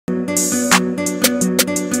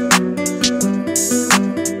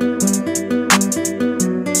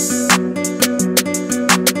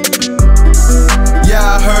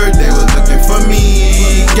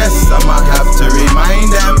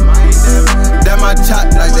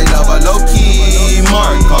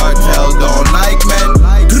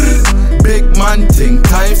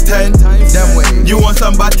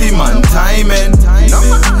somebody man timing.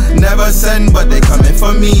 Never send, but they coming for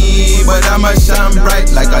me. But I'ma shine bright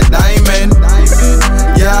like a diamond.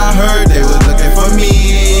 Yeah, I heard they was looking for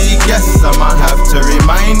me. Guess I'ma have to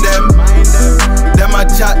remind them. Them I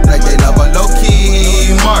chat like they love a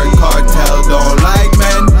Lowkey. Mark Cartel don't like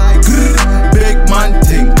men. Big man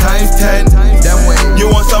think times 10. You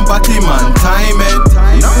want somebody man timing.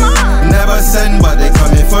 Never send, but they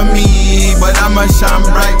coming for me. But I'ma shine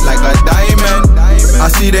bright like a diamond. I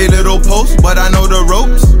see they little posts, but I know the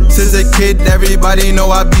ropes. Since a kid, everybody know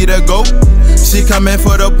I be the GOAT. She coming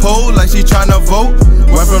for the pole like she tryna vote.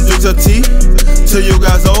 Went from Drake to T to you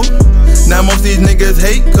guys old. Now most these niggas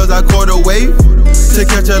hate cause I caught a wave. To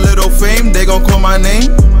catch a little fame, they gon' call my name.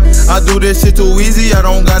 I do this shit too easy, I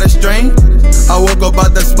don't got a strain. I woke up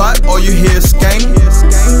at the spot, all you hear is skank.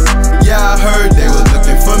 Yeah, I heard they was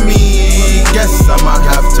looking for me. Guess I'ma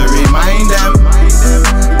have to remind them.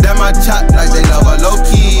 Them I chat like they love a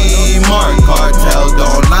Lowkey. Mark Cartel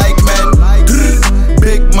don't like men.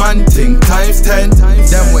 Big man think times 10.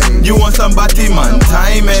 You want somebody man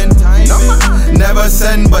timing. Never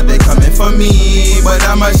send, but they coming for me. But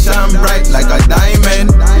I'ma shine bright like a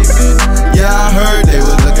diamond. Yeah, I heard they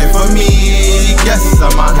was looking for me. Guess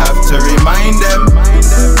I'ma have to remind them.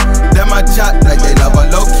 Them I chat like they love a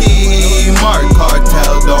Lowkey. Mark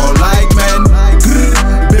Cartel don't like men.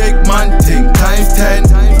 Big man think times 10.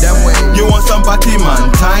 You want somebody man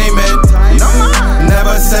timing.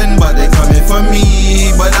 Never send, but they coming for me.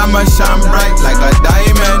 But I'ma shine bright like a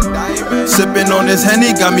diamond. Sipping on this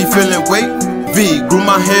Henny got me feeling weight. V, grew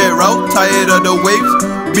my hair out, tired of the waves.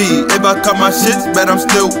 B, if I cut my shits, bet I'm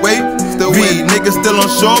still wait. V, niggas still on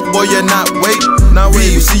shore, boy, you're not wait.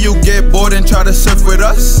 V, see you get bored and try to surf with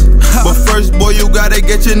us. But first, boy, you gotta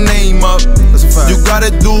get your name up. You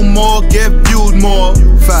gotta do more, get viewed more.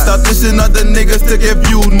 Stop dissing other niggas to get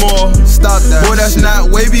viewed more. Stop that. Boy, that's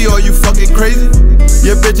not wavy, or you fucking crazy.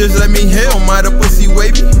 Your bitches let me hit, oh my, the pussy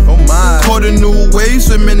wavy. Oh my. Caught a new wave,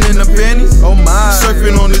 swimming in the panties. Oh my.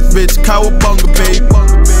 Surfing on this bitch, cowabunga, babe.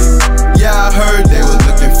 Yeah, I heard they was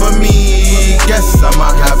looking for me. Guess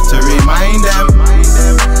I'ma have to remind them.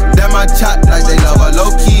 Them I chat like they love a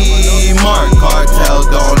Lowkey. Mark Cartel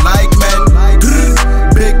don't like men.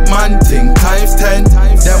 Big man think times 10.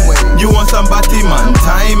 You want somebody man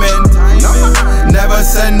timing. Never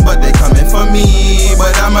send, but they coming for me.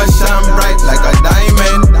 But I'ma shine bright like a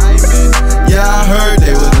diamond. Yeah, I heard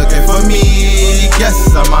they was looking for me.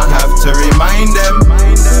 Guess I'ma have to remind them.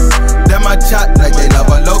 Them I chat like they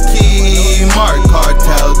love a Lowkey. Mark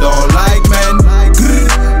Cartel don't like men.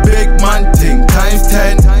 Big man think times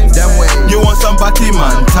 10. You want somebody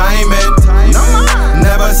man timing.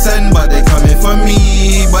 Never send, but they coming for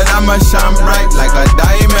me. But I'ma shine bright like a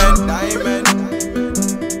diamond.